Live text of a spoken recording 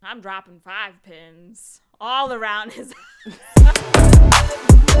I'm dropping 5 pins all around his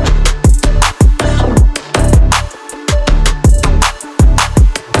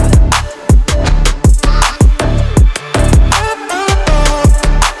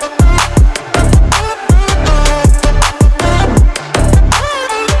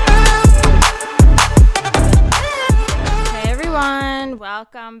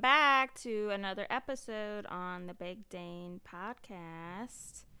Welcome back to another episode on the Big Dane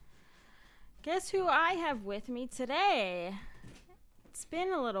podcast. Guess who I have with me today? It's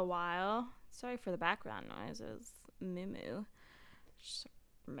been a little while. Sorry for the background noises. Moo Moo. Just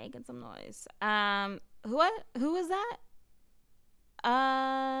making some noise. Who is that?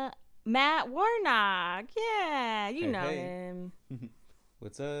 Matt Warnock. Yeah, you know him.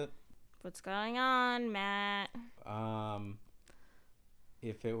 What's up? What's going on, Matt?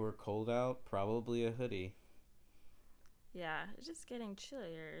 If it were cold out, probably a hoodie. Yeah, it's just getting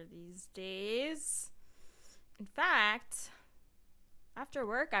chillier these days. In fact, after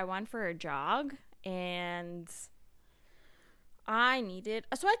work, I went for a jog, and I needed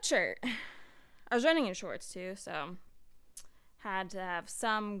a sweatshirt. I was running in shorts, too, so had to have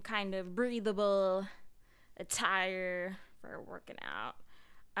some kind of breathable attire for working out.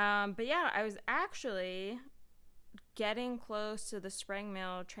 But yeah, I was actually getting close to the Spring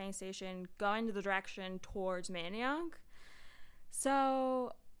Mill train station, going to the direction towards Manayunk.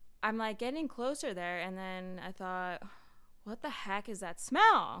 So I'm like getting closer there, and then I thought, what the heck is that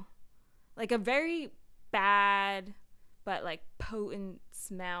smell? Like a very bad but like potent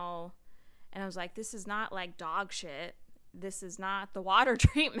smell. And I was like, this is not like dog shit. This is not the water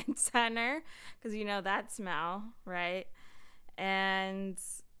treatment center, because you know that smell, right? And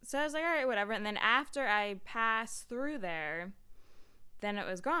so I was like, all right, whatever. And then after I passed through there, then it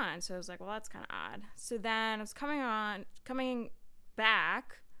was gone. So I was like, well, that's kind of odd. So then I was coming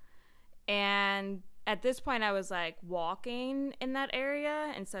back. And at this point, I was like walking in that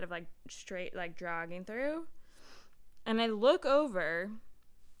area instead of like straight, like jogging through. And I look over,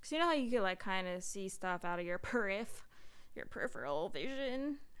 because you know how you could like kind of see stuff out of your peripheral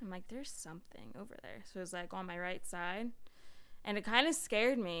vision. I'm like, there's something over there. So it was like on my right side. And it kind of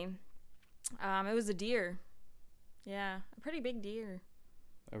scared me. It was a deer. Yeah, a pretty big deer.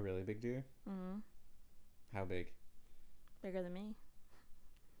 A really big deer? Mm-hmm. How big? Bigger than me.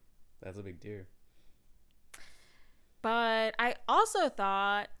 That's a big deer. But I also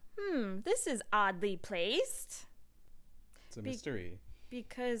thought, this is oddly placed. It's a mystery.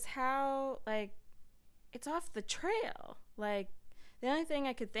 Because how, like, it's off the trail. Like, the only thing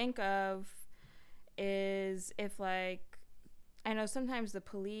I could think of is if, like, I know sometimes the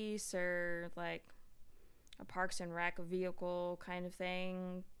police or like a Parks and Rec vehicle kind of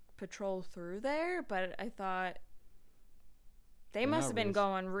thing patrol through there, but I thought they must have been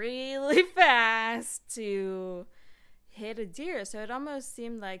going really fast to hit a deer. So it almost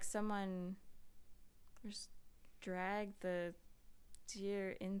seemed like someone just dragged the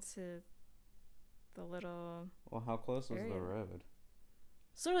deer into the little Well, how close was the road?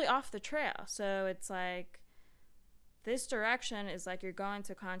 It's literally off the trail. So it's like this direction is like you're going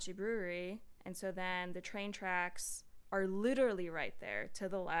to Conchi Brewery, and so then the train tracks are literally right there to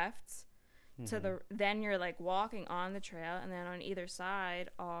the left. Mm-hmm. Then you're like walking on the trail, and then on either side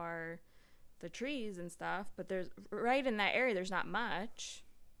are the trees and stuff. But there's right in that area, there's not much.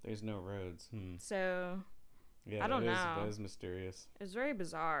 There's no roads. So yeah, I don't know. That is mysterious. It was very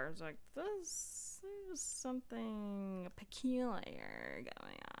bizarre. It was like there's something peculiar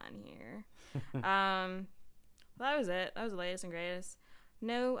going on here. That was it. That was the latest and greatest.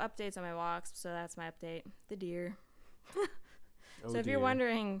 No updates on my walks, so that's my update. The deer. So if you're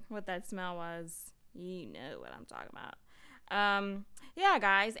wondering what that smell was, you know what I'm talking about. Yeah,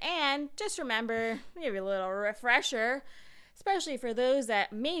 guys. And just remember, maybe a little refresher, especially for those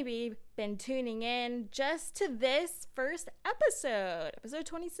that maybe been tuning in just to this first episode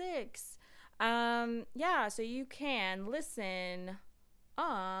 26. Yeah, so you can listen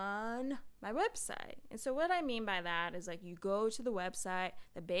on my website. And so what I mean by that is like you go to the website,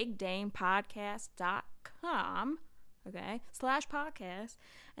 thebigdanepodcast.com, okay, /podcast,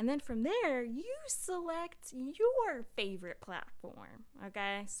 and then from there you select your favorite platform,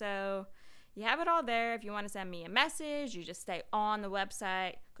 okay? So you have it all there. If you want to send me a message, you just stay on the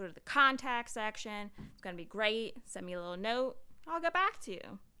website, go to the contact section. It's going to be great. Send me a little note. I'll get back to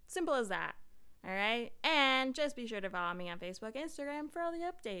you. Simple as that. All right? And just be sure to follow me on Facebook, Instagram for all the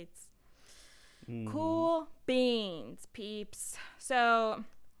updates. Cool beans, peeps. So I'm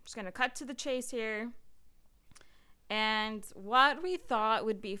just going to cut to the chase here. And what we thought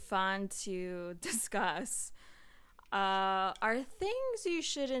would be fun to discuss Are things you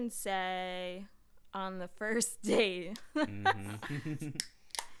shouldn't say on the first date. Mm-hmm.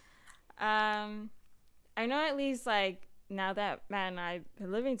 I know at least, like, now that Matt and I are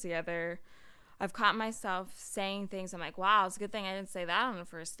living together, I've caught myself saying things. I'm like, wow, it's a good thing I didn't say that on the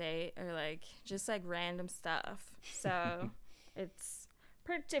first date. Or, like, just, like, random stuff. So, it's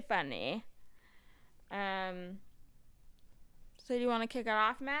pretty funny. So do you want to kick it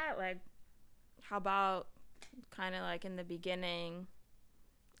off, Matt? Like, how about kind of, like, in the beginning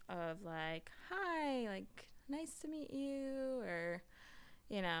of, like, hi, like, nice to meet you, or,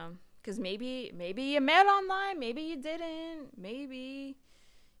 you know, because maybe you met online, maybe you didn't, maybe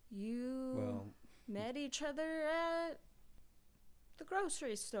you met each other at the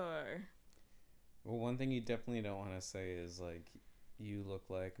grocery store. Well, one thing you definitely don't want to say is, like, you look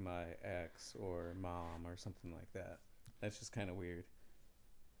like my ex or mom or something like that. That's just kind of weird.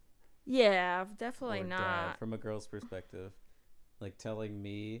 Yeah, definitely or not. Dad, from a girl's perspective. Like, telling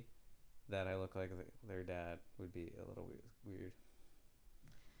me that I look like their dad would be a little weird.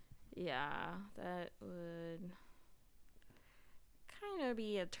 Yeah, that would kind of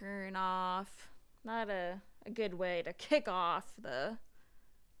be a turn off. Not a good way to kick off the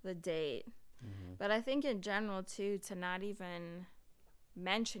date. Mm-hmm. But I think in general, too, to not even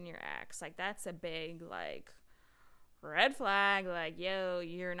mention your ex, like, that's a big, like, red flag. Like, yo,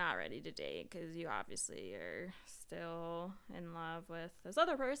 you're not ready to date because you obviously are still in love with this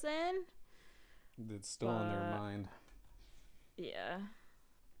other person. It's still on their mind. Yeah.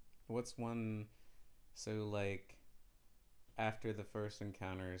 What's one, so, like, after the first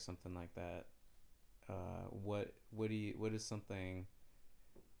encounter or something like that, what is something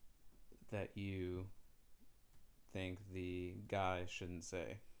that you think the guy shouldn't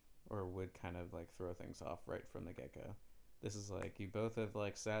say, or would kind of, like, throw things off right from the get-go? This is, like, you both have,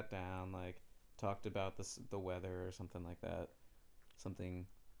 like, sat down, like, talked about the weather or something like that. Something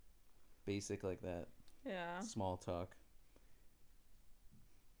basic like that. Yeah. Small talk.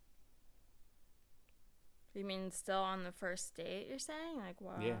 You mean still on the first date, you're saying? Like,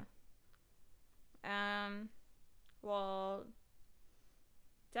 what? Yeah. Well,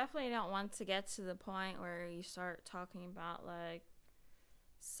 definitely don't want to get to the point where you start talking about, like,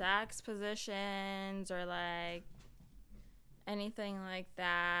 sex positions or, like, anything like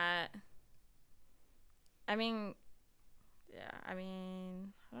that. I mean, yeah, I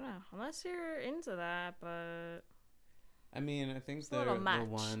don't know. Unless you're into that, but I mean, I think a little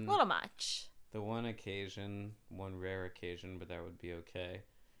much. The one occasion, one rare occasion, but that would be okay,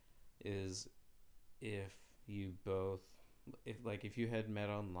 is if you both, if you had met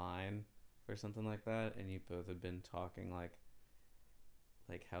online or something like that, and you both had been talking like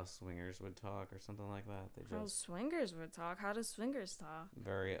how swingers would talk or something like that. How swingers would talk? How do swingers talk?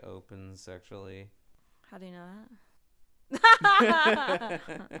 Very open sexually. How do you know that?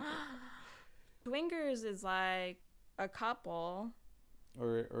 Swingers is like a couple.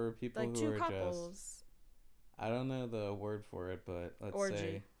 Or people like who two are couples. just, I don't know the word for it, but let's Orgy.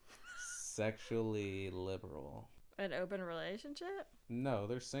 say sexually liberal. An open relationship? No,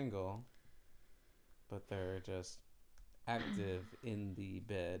 they're single, but they're just active in the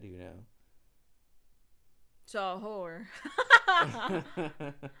bed, you know. So a whore.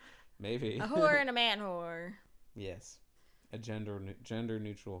 Maybe. A whore and a man whore. Yes. A gender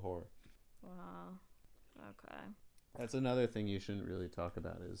neutral whore. Wow. Okay. That's another thing you shouldn't really talk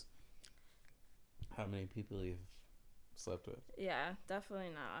about, is how many people you've slept with. Yeah, definitely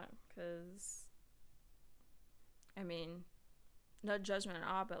not. Because, I mean, no judgment at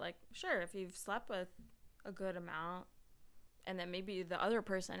all, but, like, sure, if you've slept with a good amount and then maybe the other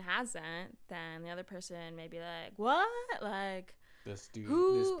person hasn't, then the other person may be like, what? Like, this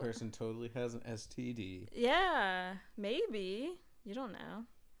person totally has an STD. Yeah, maybe. You don't know.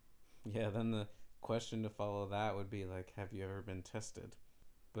 Yeah, then the question to follow that would be, like, have you ever been tested?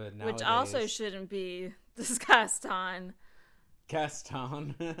 But nowadays, which also shouldn't be discussed on. Cast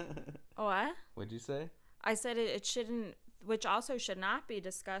on. What? What'd you say? I said it shouldn't, which also should not be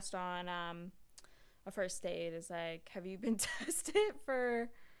discussed on a first date. Is like, have you been tested for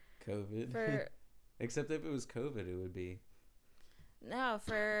COVID? Except if it was COVID, it would be. No,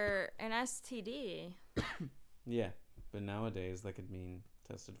 for an STD. Yeah, but nowadays that could mean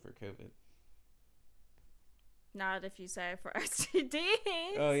tested for COVID. Not if you say for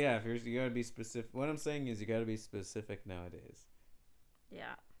STDs. Oh yeah, if you gotta be specific. What I'm saying is you gotta be specific nowadays.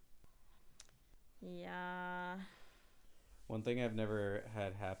 Yeah. Yeah. One thing I've never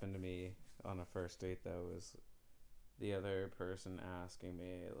had happen to me on a first date, though, is the other person asking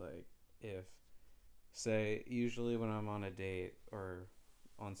me, like, if, say, usually when I'm on a date or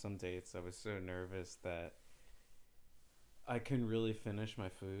on some dates, I was so nervous that I can really finish my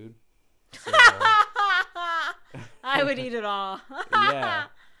food. So I would eat it all. yeah.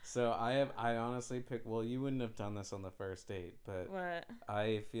 So I honestly pick. Well, you wouldn't have done this on the first date, but What?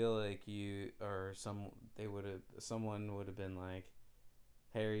 I feel like you or someone would have been like,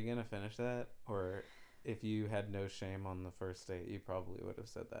 "Hey, are you gonna finish that?" Or if you had no shame on the first date, you probably would have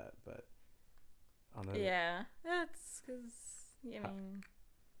said that. But on the Yeah, that's because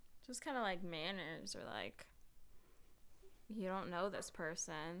just kind of like manners, or like you don't know this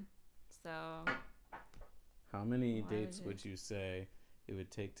person, so. how many Why dates would would you say it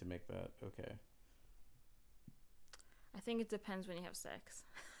would take to make that okay? I think it depends when you have sex.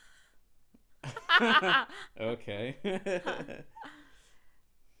 Okay.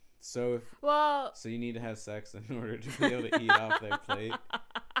 So Well, so you need to have sex in order to be able to eat off their plate.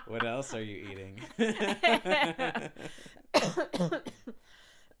 What else are you eating?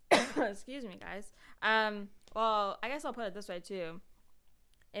 excuse me, guys. Well, I guess I'll put it this way too.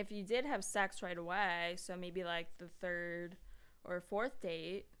 If you did have sex right away, so maybe like the third or fourth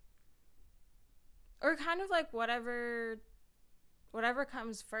date, or kind of like whatever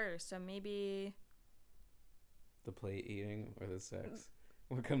comes first. So maybe The plate eating or the sex?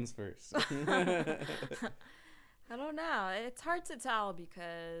 What comes first? I don't know. It's hard to tell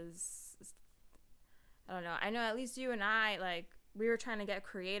because I don't know. I know at least you and I, like, we were trying to get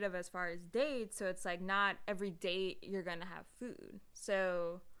creative as far as dates, so it's like not every date you're gonna have food.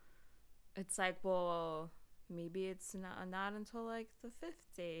 So it's like, well, maybe it's not until like the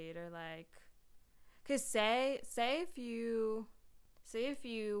fifth date, or like, cause say if you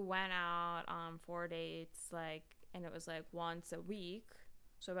went out on 4 dates, like, and it was like once a week,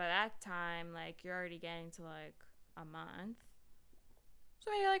 so by that time, like, you're already getting to like a month, so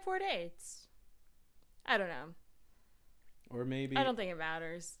maybe like 4 dates. I don't know. Or maybe I don't think it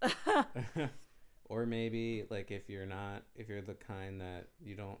matters. or maybe like if you're the kind that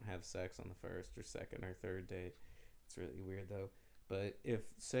you don't have sex on the first or second or third date, it's really weird though. But if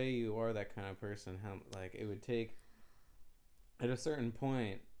say you are that kind of person, how like it would take at a certain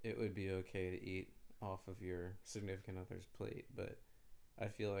point it would be okay to eat off of your significant other's plate, but I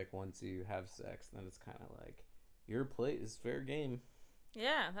feel like once you have sex, then it's kind of like your plate is fair game.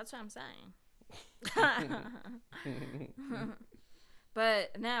 Yeah, that's what I'm saying.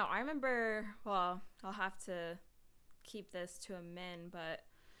 But no, I remember, well, I'll have to keep this to a min, but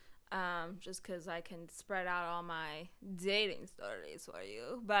just because I can spread out all my dating stories for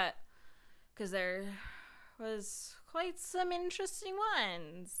you, but because there was quite some interesting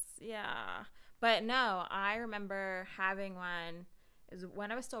ones. Yeah. But no, I remember having one. It was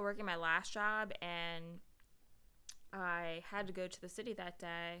when I was still working my last job, and I had to go to the city that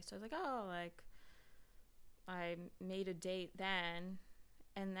day. So I was like, oh, like, I made a date then.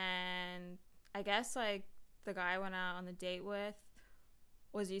 And then I guess, like, the guy I went out on the date with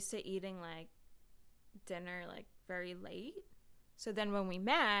was used to eating, like, dinner, like, very late. So then when we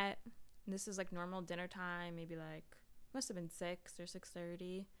met, and this is, like, normal dinner time, maybe, like, must have been 6 or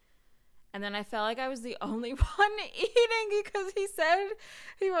 6:30. And then I felt like I was the only one eating because he said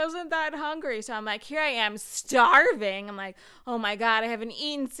he wasn't that hungry. So I'm like, here I am starving. I'm like, oh my God, I haven't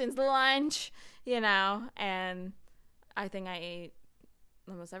eaten since lunch, and I think I ate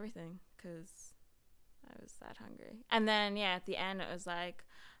almost everything because I was that hungry. And then, yeah, at the end, it was like,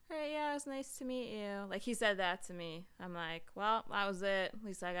 all right, yeah, it was nice to meet you. Like, he said that to me. I'm like, well, that was it. At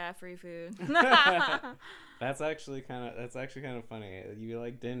least I got free food. That's actually kind of funny. You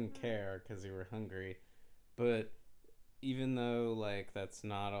like didn't care because you were hungry, but even though like that's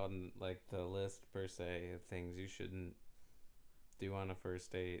not on like the list per se of things you shouldn't do on a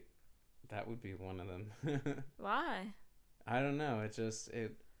first date, that would be one of them. Why? I don't know.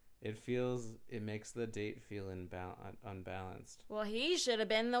 It makes the date feel unbalanced. Well, he should have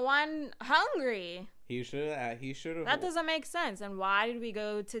been the one hungry. He should have. That doesn't make sense. And why did we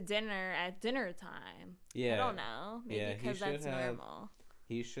go to dinner at dinner time? Yeah. I don't know. Maybe because that's normal.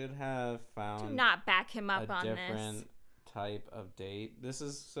 He should have found. Do not back him up on this. A different type of date. This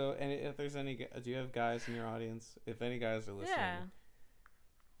is so. And if there's any, do you have guys in your audience? If any guys are listening,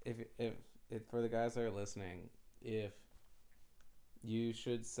 yeah. If for the guys that are listening, if you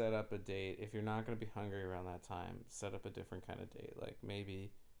should set up a date. If you're not going to be hungry around that time, set up a different kind of date. Like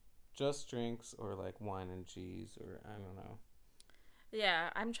maybe just drinks or like wine and cheese or I don't know. Yeah,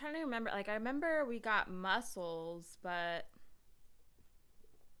 I'm trying to remember. Like, I remember we got mussels, but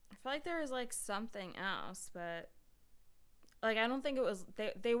I feel like there was like something else. But like, I don't think it was,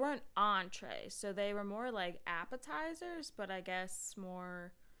 they weren't entrees. So they were more like appetizers, but I guess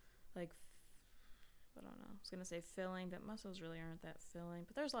more like, I don't know. I was going to say filling, but mussels really aren't that filling.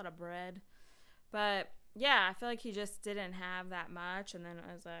 But there's a lot of bread. But yeah, I feel like he just didn't have that much, and then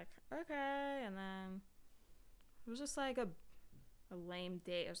I was like, okay, and then it was just like a lame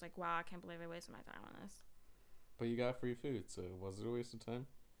date. I was like, wow, I can't believe I wasted my time on this. But you got free food, so was it a waste of time?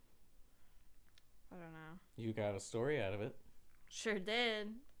 I don't know. You got a story out of it. Sure did.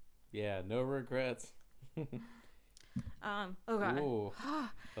 Yeah, no regrets. Oh god. Ooh.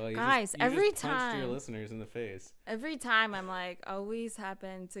 Well, Guys, you every just punched your time, listeners in the face. every time I'm like, always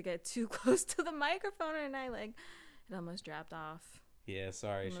happen to get too close to the microphone, and I like, it almost dropped off. Yeah,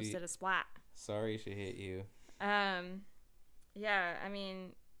 sorry. Almost She did a splat. Sorry she hit you. Yeah, I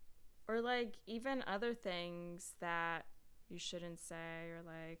mean, or like even other things that you shouldn't say, or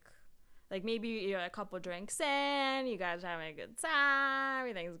like maybe you're a couple drinks in, you guys are having a good time,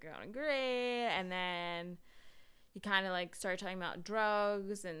 everything's going great, and then you kind of like start talking about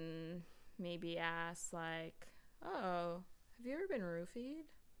drugs and maybe ask like, oh, have you ever been roofied?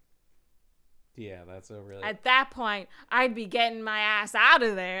 Yeah, that's a really... At that point, I'd be getting my ass out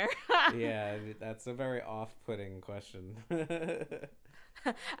of there. Yeah, that's a very off-putting question.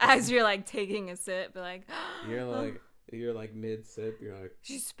 As you're like taking a sip, like you're like mid-sip, you're like...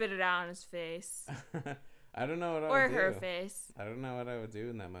 She spit it out on his face. I don't know what I or would do. Or her face. I don't know what I would do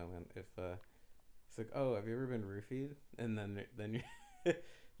in that moment if it's like, oh, have you ever been roofied? And then you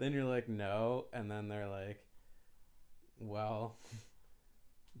then you're like, no, and then they're like, well,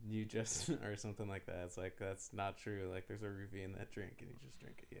 you just or something like that. It's like, that's not true. Like, there's a roofie in that drink, and you just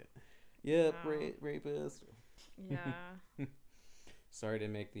drink it. Yep, Wow. Rapist. Yeah. Sorry to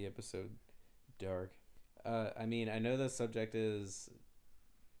make the episode dark. I mean, I know the subject is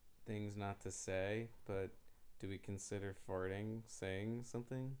things not to say, but do we consider farting saying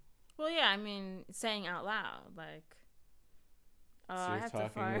something? Well, yeah, I mean, saying out loud, like, oh, so I have to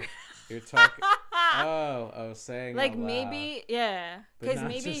fart. You're talking. Saying like out loud. Maybe, yeah, because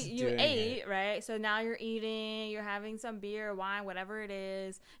maybe you ate, it. right? So now you're eating, you're having some beer, wine, whatever it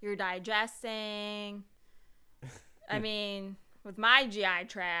is, you're digesting. I mean, with my GI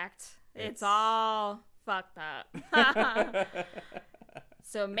tract, it's all fucked up.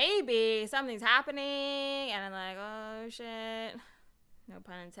 So maybe something's happening, and I'm like, oh shit. No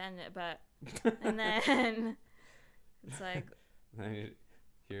pun intended, but and then it's like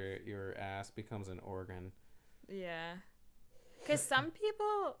your ass becomes an organ. Yeah, because some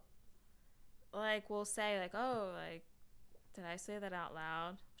people like will say like, oh, like, did I say that out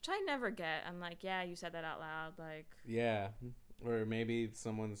loud? Which I never get. I'm like, yeah, you said that out loud, like. Yeah, or maybe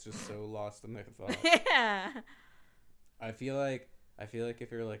someone's just so lost in their thoughts. Yeah. I feel like if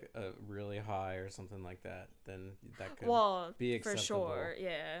you're like really high or something like that, then that could be acceptable. For sure,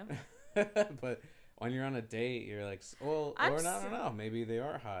 yeah. But when you're on a date, you're like, well, I don't know. Maybe they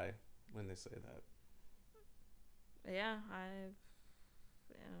are high when they say that. Yeah,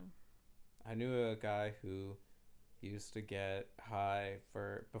 I knew a guy who used to get high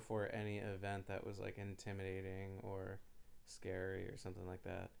before any event that was like intimidating or scary or something like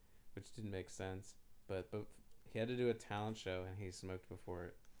that, which didn't make sense. But he had to do a talent show and he smoked before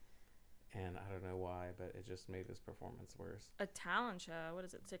it. And I don't know why, but it just made his performance worse. A talent show? What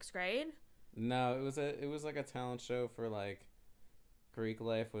is it, 6th grade? No, it was like a talent show for like Greek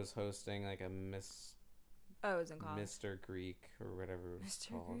Life was hosting like a Miss. Oh, it was in college. Mr. Greek or whatever it was Mr.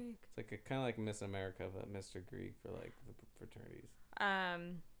 called. Greek. It's like kind of like Miss America, but Mr. Greek for like the fraternities.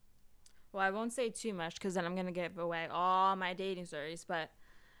 Well, I won't say too much because then I'm gonna give away all my dating stories. But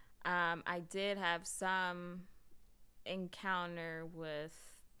I did have some encounter with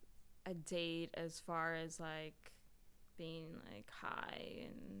a date as far as like being like high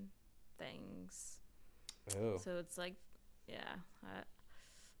and things. Oh. So it's like, yeah.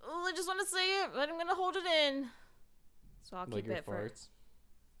 I just want to say it, but I'm gonna hold it in. So I'll like keep it for. Farts?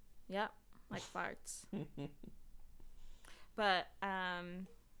 Yep, like farts. But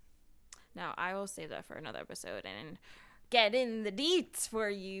no, I will save that for another episode and get in the deets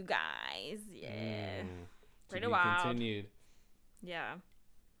for you guys. Yeah, pretty wild. Continued. Yeah.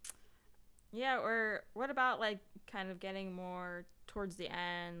 Yeah, or what about like kind of getting more towards the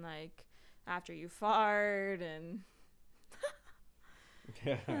end, like after you fart and.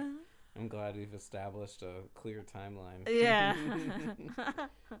 Yeah, I'm glad we've established a clear timeline. Yeah.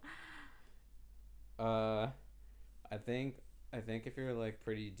 I think if you're like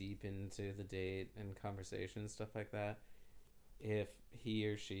pretty deep into the date and conversation stuff like that, if he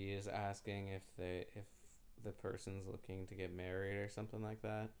or she is asking if the person's looking to get married or something like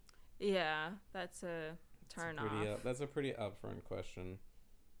that. Yeah, that's a turn off. That's a pretty upfront question,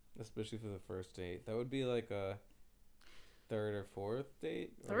 especially for the first date. That would be like a third or fourth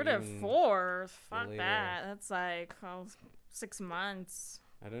date. Third or fourth? Fuck later. that. That's like 6 months.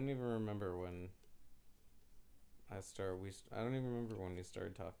 I don't even remember I don't even remember when we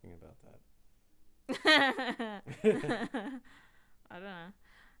started talking about that. I don't know.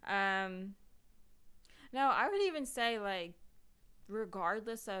 No, I would even say, like,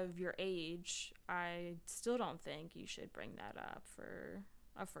 regardless of your age, I still don't think you should bring that up for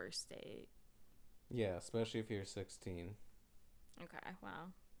a first date. Yeah, especially if you're 16. Okay,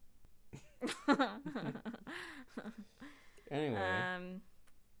 wow. Anyway.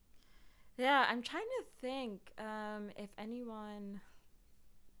 Yeah, I'm trying to think if anyone...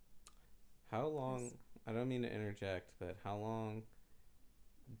 How long... I don't mean to interject, but how long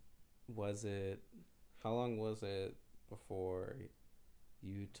was it before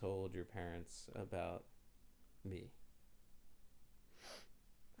you told your parents about me?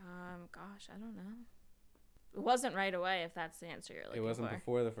 Gosh, I don't know. It wasn't right away, if that's the answer you're looking for. It wasn't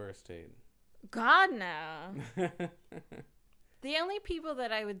before the first date. God, no. The only people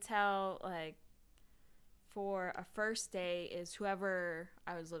that I would tell, like, for a first date is whoever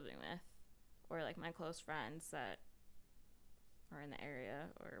I was living with, or, like, my close friends that are in the area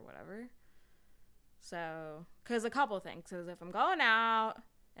or whatever. So, because a couple of things. Because if I'm going out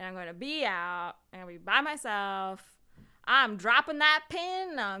and I'm going to be out and I'm going to be by myself, I'm dropping that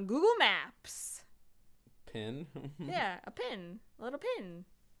pin on Google Maps. Pin? Yeah, a pin. A little pin.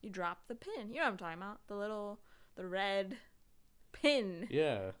 You drop the pin. You know what I'm talking about? The red pin.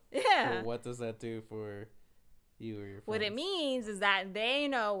 Yeah. Yeah. Well, what does that do for you or your friends? What it means is that they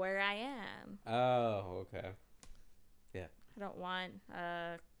know where I am. Oh, okay. Yeah. I don't want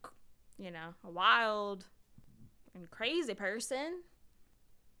a wild and crazy person.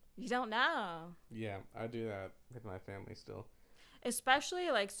 You don't know. Yeah, I do that with my family still.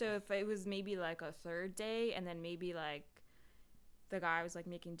 Especially, like, so if it was maybe, like, a third date and then maybe, like, the guy was, like,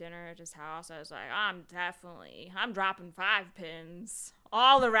 making dinner at his house, I was like, I'm dropping 5 pins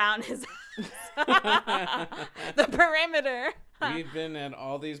all around his house. The perimeter. We've been at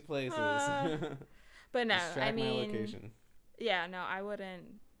all these places. But no, Just track I mean, my location. Yeah, no, I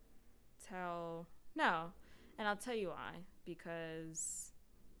wouldn't tell. No, and I'll tell you why. Because,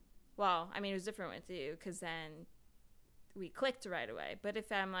 well, I mean, it was different with you, because then we clicked right away. But if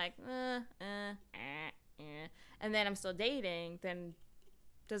I'm like, and then I'm still dating, then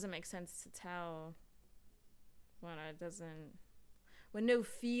it doesn't make sense to tell when no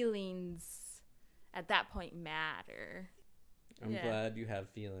feelings at that point matter. I'm glad you have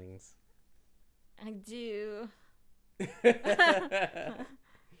feelings. I do.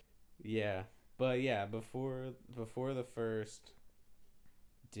 Yeah, but yeah, before the first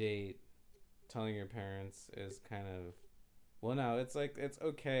date, telling your parents is kind of, well, no, it's like, it's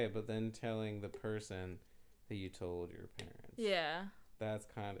okay, but then telling the person that you told your parents, yeah, that's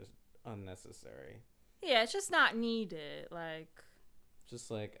kind of unnecessary. Yeah, it's just not needed. Like,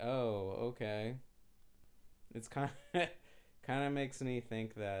 just like, oh, okay. It's kind of makes me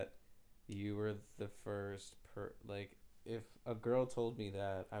think that you were the first like, if a girl told me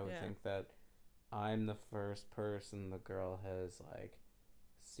that, I would think that I'm the first person the girl has, like,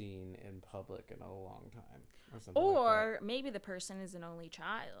 seen in public in a long time or something. Or like maybe the person is an only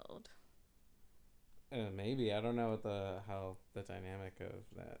child. Maybe. I don't know how the dynamic of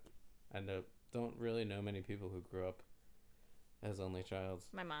that. I don't really know many people who grew up as only childs.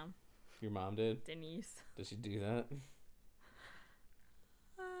 My mom. Your mom did? Denise. Did she do that?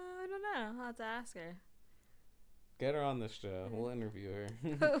 I don't know. I'll have to ask her. Get her on the show. We'll interview her.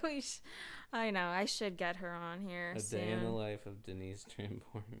 I know. I should get her on here soon. A day in the life of Denise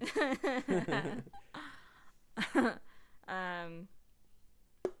Trimborn. I forgot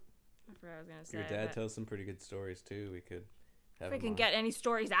what I was gonna say. Your dad tells some pretty good stories too. We could have if we him can on. get any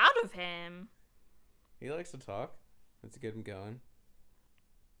stories out of him. He likes to talk. Let's get him going.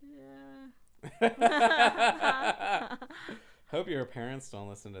 Yeah. Hope your parents don't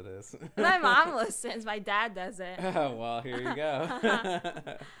listen to this. My mom listens. My dad doesn't. Oh, well, here you go.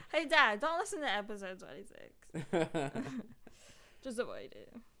 Hey, Dad, don't listen to episode 26. Just avoid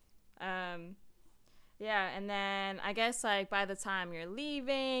it. Yeah, and then I guess, like, by the time you're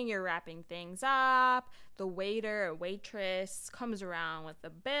leaving, you're wrapping things up, the waiter or waitress comes around with the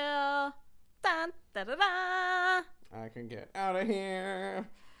bill. Dun, da, da, da. I can get out of here.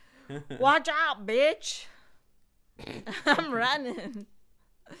 Watch out, bitch. I'm running.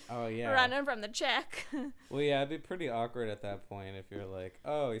 Oh, yeah. Running from the check. Well, yeah, it'd be pretty awkward at that point if you're like,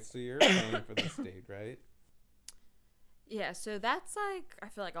 oh, so you're paying for this date, right? Yeah, so that's, like, I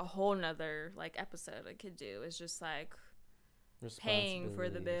feel like a whole nother, like, episode I could do is just, like, paying for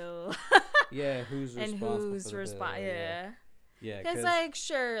the bill. Yeah, who's responsible and who's for the bill? Yeah. Yeah, because, like,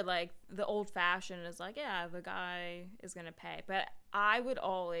 sure, like, the old-fashioned is like, yeah, the guy is going to pay. But I'll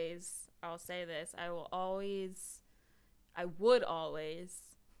say this, I will always I would always,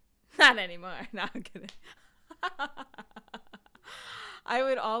 not anymore. No, I'm kidding. I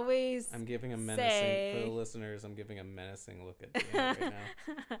would always. I'm giving a menacing, for the listeners, I'm giving a menacing look at Dana right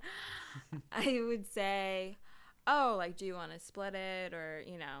now. I would say, oh, like, do you want to split it? Or,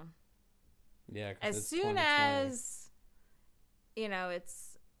 you know. Yeah, as soon as, you know,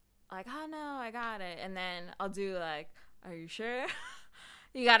 it's like, oh, no, I got it. And then I'll do like, are you sure?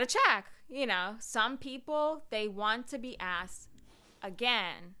 You got to check. You know, some people, they want to be asked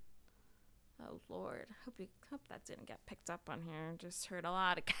again. Oh, Lord. Hope that didn't get picked up on here. Just heard a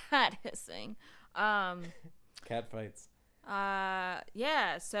lot of cat hissing. Cat fights.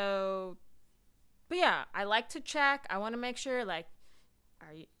 Yeah, so, but yeah, I like to check. I want to make sure, like,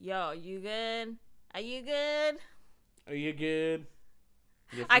 you good? Are you good? Are you good?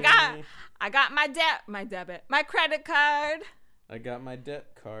 I got my debit, my credit card. I got my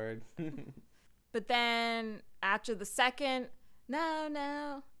debt card. But then after the second,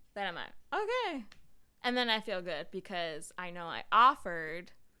 no, then I'm like, okay. And then I feel good because I know I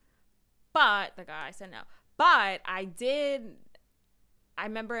offered, but the guy said no. But I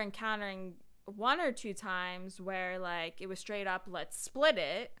remember encountering 1 or 2 times where, like, it was straight up, let's split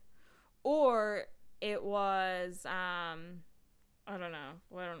it. Or it was, I don't know.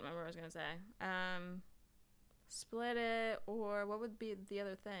 Well, I don't remember what I was going to say. Split it, or what would be the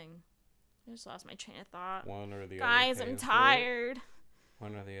other thing? I just lost my train of thought. One or the Guys, other. I'm tired.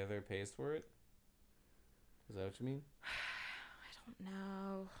 One or the other pays for it? Is that what you mean? I don't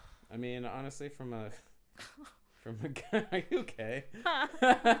know. I mean, honestly, from a guy, are you okay?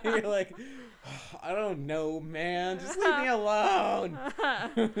 You're like, I don't know, man. Just leave me alone. I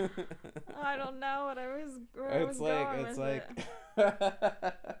don't know what I was. It's like.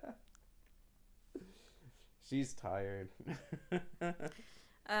 She's tired.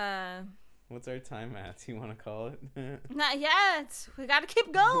 What's our time at? You want to call it? Not yet. We got to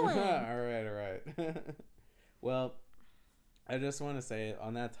keep going. All right. Well, I just want to say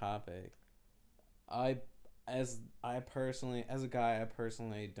on that topic, as a guy, I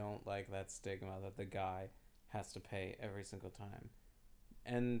personally don't like that stigma that the guy has to pay every single time.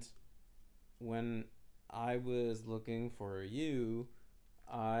 And when I was looking for you,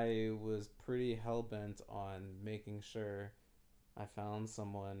 I was pretty hell-bent on making sure I found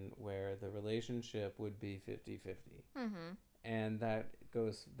someone where the relationship would be 50-50. Mm-hmm. And that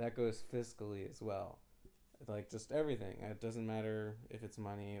goes fiscally as well. Like, just everything. It doesn't matter if it's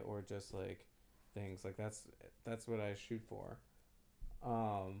money or just, like, things. Like, that's what I shoot for.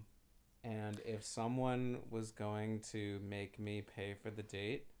 And if someone was going to make me pay for the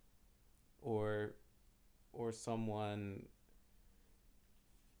date, or someone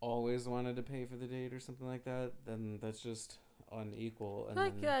always wanted to pay for the date or something like that, then that's just unequal. And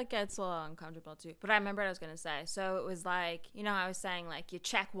that gets a little uncomfortable too. But I remember what I was going to say. So it was like, you know how I was saying, like, you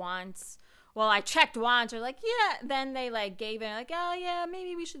check once. Well, I checked once, or like, yeah. Then they, like, gave it, like, oh, yeah,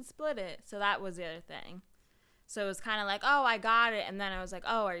 maybe we should split it. So that was the other thing. So it was kind of like, oh, I got it. And then I was like,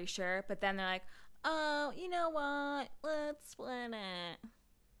 oh, are you sure? But then they're like, oh, you know what? Let's split it.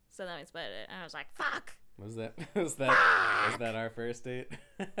 So then we split it. And I was like, fuck. Was that our first date?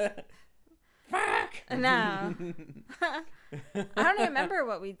 Fuck. No. I don't even remember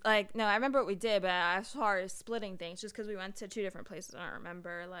what we, like, no, I remember what we did, but as far as splitting things, just because we went to 2 different places, I don't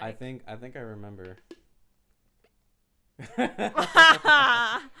remember. Like, I think I remember.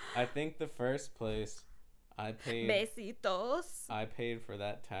 I think the first place I paid. Besitos. I paid for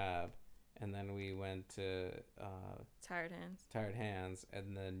that tab, and then we went to Tired Hands,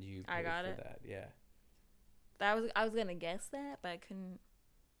 and then you paid I got for it. that. Yeah. I was gonna guess that, but I don't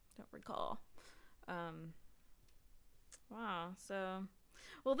recall. Wow. So,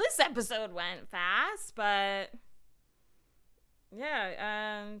 well, this episode went fast, but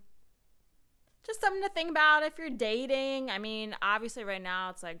yeah. Just something to think about if you're dating. I mean, obviously right now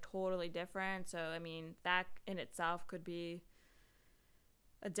it's like totally different. So, I mean, that in itself could be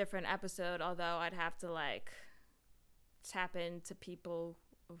a different episode, although I'd have to, like, tap into people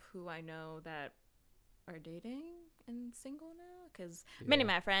of who I know that are dating and single now, because many of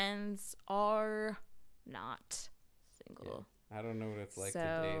my friends are not single. Yeah. I don't know what it's like to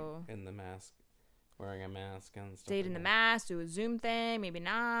date in the mask, wearing a mask and stuff. Date in the mask, do a Zoom thing, maybe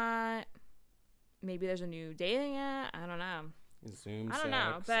not. Maybe there's a new dating app. I don't know. Zoom. I don't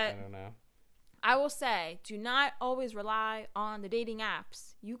know, but I don't know. I will say, do not always rely on the dating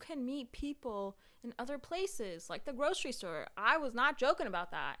apps. You can meet people in other places, like the grocery store. I was not joking about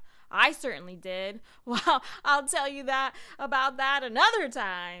that. I certainly did. Well, I'll tell you about that another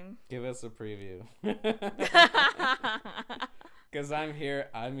time. Give us a preview. Because I'm here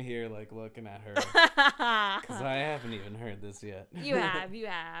like looking at her. Because I haven't even heard this yet. You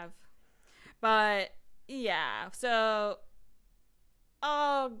have. But yeah, so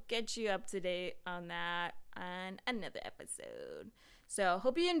I'll get you up to date on that on another episode. So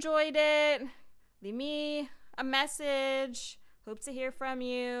hope you enjoyed it. Leave me a message. Hope to hear from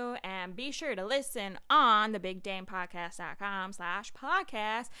you. And be sure to listen on the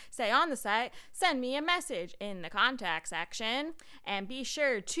BigDanePodcast.com/podcast. Stay on the site. Send me a message in the contact section. And be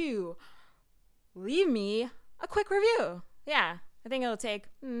sure to leave me a quick review. Yeah, I think it'll take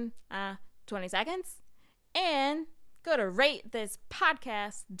 20 seconds. And go to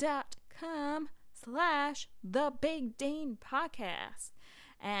ratethispodcast.com/thebigdanepodcast.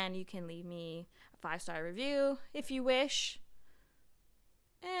 And you can leave me a 5-star review if you wish.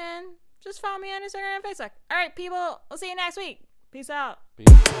 And just follow me on Instagram and Facebook. All right, people. We'll see you next week. Peace out. Peace.